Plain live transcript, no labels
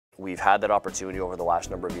we've had that opportunity over the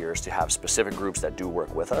last number of years to have specific groups that do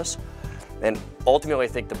work with us. And ultimately, I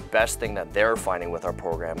think the best thing that they're finding with our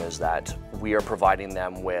program is that we are providing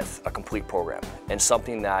them with a complete program and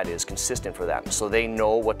something that is consistent for them. So they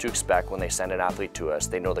know what to expect when they send an athlete to us.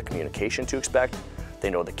 They know the communication to expect, they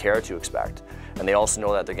know the care to expect, and they also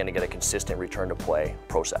know that they're going to get a consistent return to play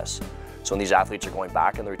process. So when these athletes are going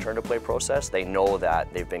back in the return to play process, they know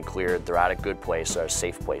that they've been cleared, they're at a good place, or a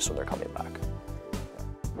safe place when they're coming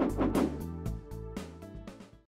back.